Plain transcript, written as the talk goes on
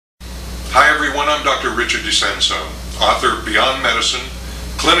everyone, I'm Dr. Richard DiCenso, author of Beyond Medicine,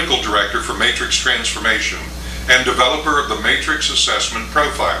 clinical director for Matrix Transformation, and developer of the Matrix Assessment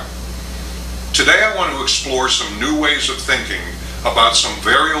Profile. Today I want to explore some new ways of thinking about some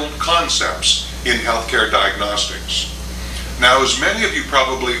very old concepts in healthcare diagnostics. Now, as many of you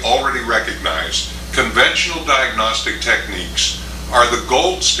probably already recognize, conventional diagnostic techniques are the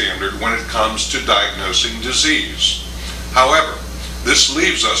gold standard when it comes to diagnosing disease. However, this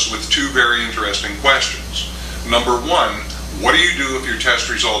leaves us with two very interesting questions. Number one, what do you do if your test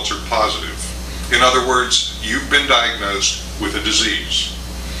results are positive? In other words, you've been diagnosed with a disease.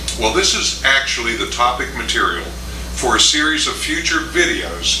 Well, this is actually the topic material for a series of future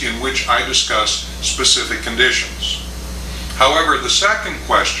videos in which I discuss specific conditions. However, the second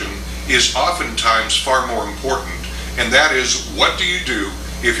question is oftentimes far more important, and that is, what do you do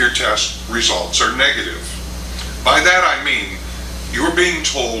if your test results are negative? By that I mean, you're being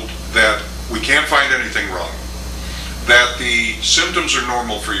told that we can't find anything wrong, that the symptoms are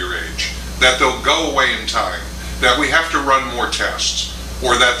normal for your age, that they'll go away in time, that we have to run more tests,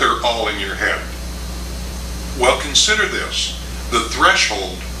 or that they're all in your head. Well, consider this. The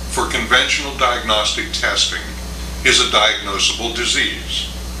threshold for conventional diagnostic testing is a diagnosable disease.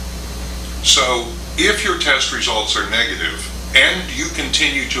 So, if your test results are negative and you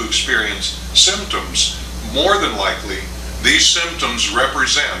continue to experience symptoms, more than likely, these symptoms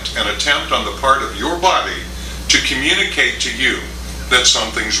represent an attempt on the part of your body to communicate to you that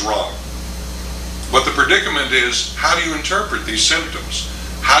something's wrong. But the predicament is, how do you interpret these symptoms?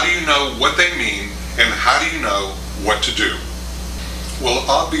 How do you know what they mean, and how do you know what to do? Well,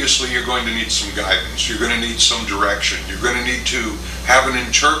 obviously you're going to need some guidance. You're going to need some direction. You're going to need to have an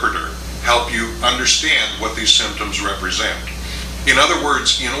interpreter help you understand what these symptoms represent. In other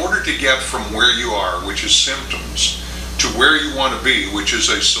words, in order to get from where you are, which is symptoms, to where you want to be, which is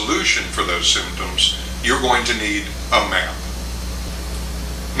a solution for those symptoms, you're going to need a map.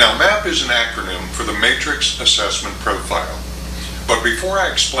 Now, MAP is an acronym for the Matrix Assessment Profile. But before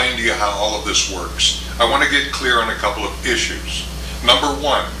I explain to you how all of this works, I want to get clear on a couple of issues. Number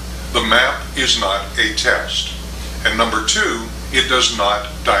one, the MAP is not a test. And number two, it does not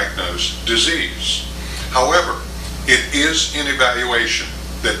diagnose disease. However, it is an evaluation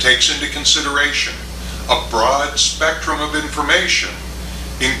that takes into consideration a broad spectrum of information,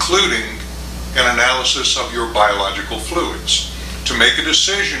 including an analysis of your biological fluids, to make a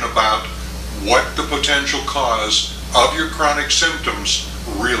decision about what the potential cause of your chronic symptoms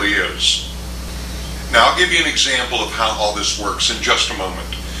really is. Now, I'll give you an example of how all this works in just a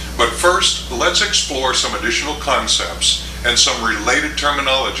moment. But first, let's explore some additional concepts and some related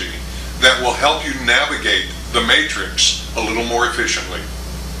terminology that will help you navigate the matrix a little more efficiently.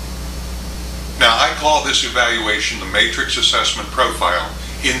 Now, I call this evaluation the Matrix Assessment Profile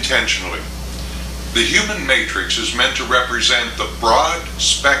intentionally. The human matrix is meant to represent the broad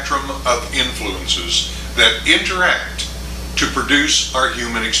spectrum of influences that interact to produce our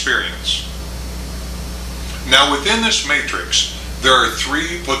human experience. Now, within this matrix, there are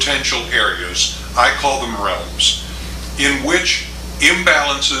three potential areas, I call them realms, in which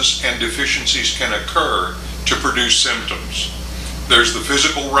imbalances and deficiencies can occur to produce symptoms. There's the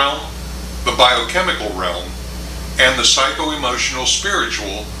physical realm, the biochemical realm, and the psycho-emotional,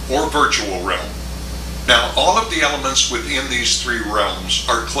 spiritual, or virtual realm. Now, all of the elements within these three realms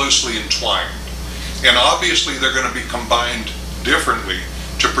are closely entwined, and obviously they're going to be combined differently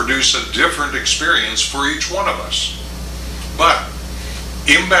to produce a different experience for each one of us. But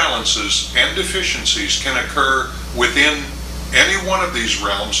imbalances and deficiencies can occur within any one of these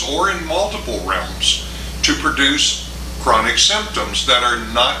realms or in multiple realms to produce chronic symptoms that are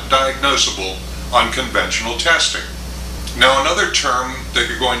not diagnosable on conventional testing. Now, another term that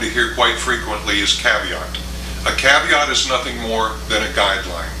you're going to hear quite frequently is caveat. A caveat is nothing more than a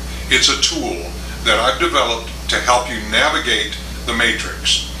guideline. It's a tool that I've developed to help you navigate the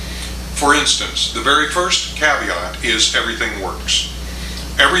matrix. For instance, the very first caveat is everything works.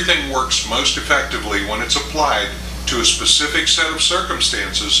 Everything works most effectively when it's applied to a specific set of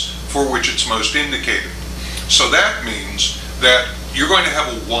circumstances for which it's most indicated. So that means that you're going to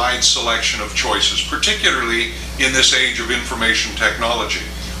have a wide selection of choices, particularly in this age of information technology,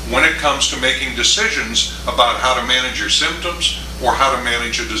 when it comes to making decisions about how to manage your symptoms or how to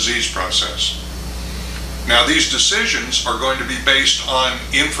manage a disease process. Now, these decisions are going to be based on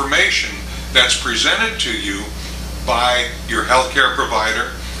information that's presented to you by your healthcare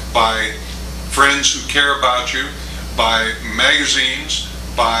provider, by friends who care about you, by magazines,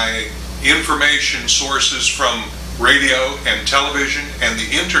 by information sources from radio and television and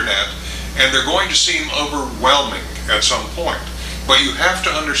the internet, and they're going to seem overwhelming at some point. But you have to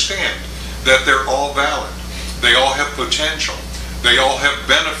understand that they're all valid. They all have potential. They all have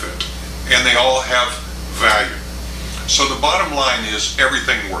benefit. And they all have value. So the bottom line is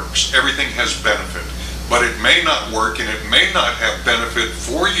everything works. Everything has benefit. But it may not work and it may not have benefit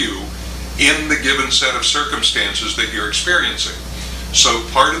for you in the given set of circumstances that you're experiencing. So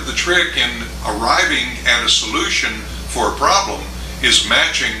part of the trick in arriving at a solution for a problem is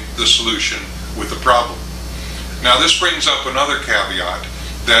matching the solution with the problem. Now this brings up another caveat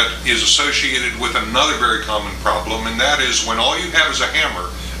that is associated with another very common problem, and that is when all you have is a hammer,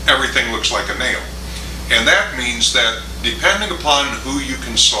 everything looks like a nail. And that means that depending upon who you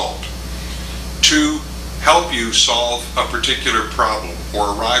consult to help you solve a particular problem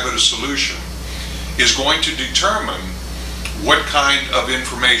or arrive at a solution is going to determine what kind of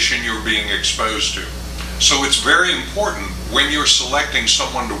information you're being exposed to. So it's very important when you're selecting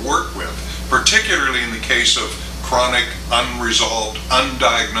someone to work with, particularly in the case of chronic, unresolved,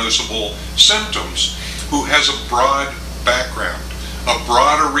 undiagnosable symptoms, who has a broad background, a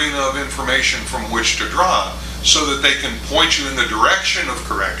broad arena of information from which to draw, so that they can point you in the direction of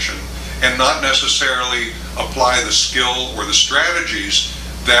correction and not necessarily apply the skill or the strategies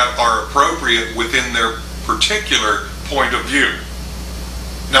that are appropriate within their particular point of view.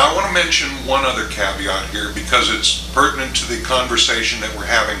 Now I want to mention one other caveat here because it's pertinent to the conversation that we're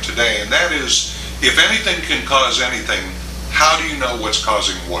having today, and that is, if anything can cause anything, how do you know what's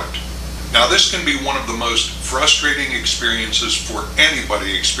causing what? Now this can be one of the most frustrating experiences for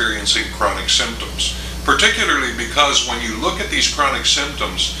anybody experiencing chronic symptoms, particularly because when you look at these chronic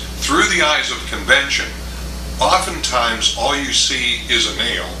symptoms through the eyes of convention, oftentimes all you see is a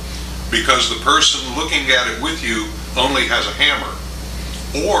nail because the person looking at it with you only has a hammer.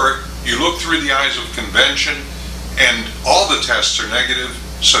 Or you look through the eyes of convention and all the tests are negative,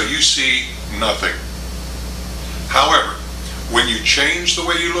 so you see nothing. However, when you change the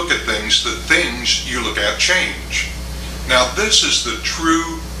way you look at things, the things you look at change. Now this is the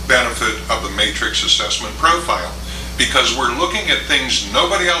true benefit of the matrix assessment profile, because we're looking at things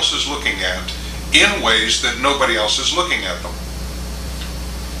nobody else is looking at in ways that nobody else is looking at them.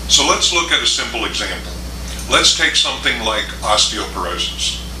 So let's look at a simple example. Let's take something like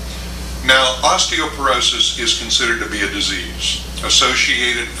osteoporosis. Now, osteoporosis is considered to be a disease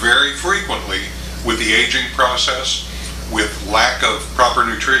associated very frequently with the aging process, with lack of proper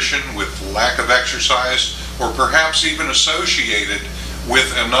nutrition, with lack of exercise, or perhaps even associated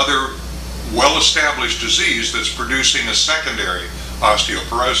with another well-established disease that's producing a secondary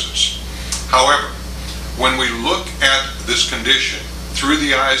osteoporosis. However, when we look at this condition through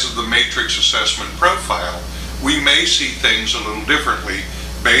the eyes of the matrix assessment profile, we may see things a little differently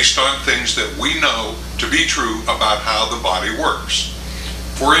based on things that we know to be true about how the body works.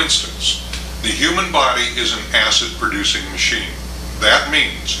 For instance, the human body is an acid-producing machine. That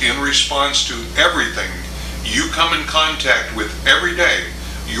means in response to everything you come in contact with every day,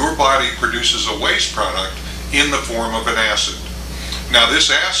 your body produces a waste product in the form of an acid. Now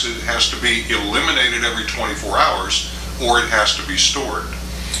this acid has to be eliminated every 24 hours or it has to be stored.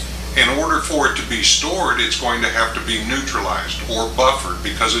 In order for it to be stored, it's going to have to be neutralized or buffered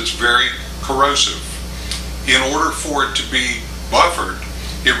because it's very corrosive. In order for it to be buffered,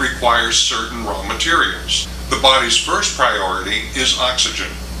 it requires certain raw materials. The body's first priority is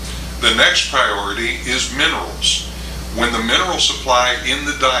oxygen. The next priority is minerals. When the mineral supply in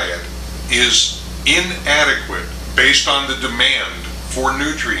the diet is inadequate based on the demand for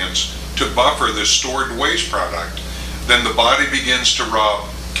nutrients to buffer the stored waste product, then the body begins to rob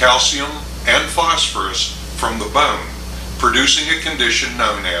calcium and phosphorus from the bone, producing a condition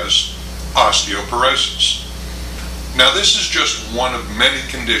known as osteoporosis. Now this is just one of many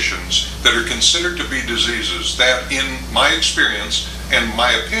conditions that are considered to be diseases that, in my experience and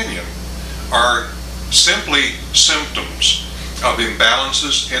my opinion, are simply symptoms of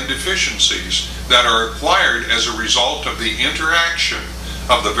imbalances and deficiencies that are acquired as a result of the interaction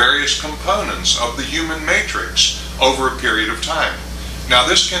of the various components of the human matrix over a period of time. Now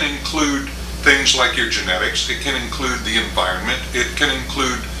this can include things like your genetics, it can include the environment, it can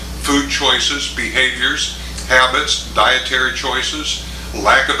include food choices, behaviors, habits, dietary choices,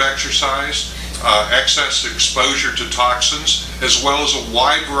 lack of exercise, excess exposure to toxins, as well as a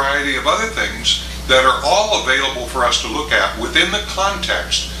wide variety of other things that are all available for us to look at within the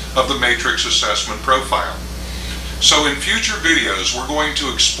context of the matrix assessment profile. So in future videos, we're going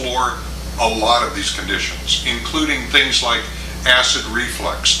to explore a lot of these conditions, including things like acid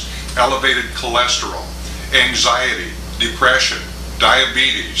reflux, elevated cholesterol, anxiety, depression,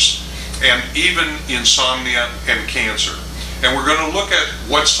 diabetes, and even insomnia and cancer. And we're going to look at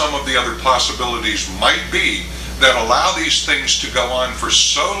what some of the other possibilities might be that allow these things to go on for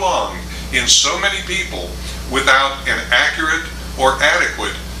so long in so many people without an accurate or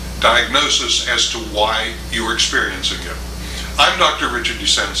adequate diagnosis as to why you're experiencing it. I'm Dr. Richard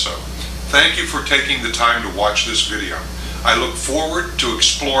DiCenso. Thank you for taking the time to watch this video. I look forward to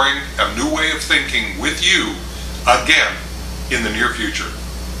exploring a new way of thinking with you again in the near future.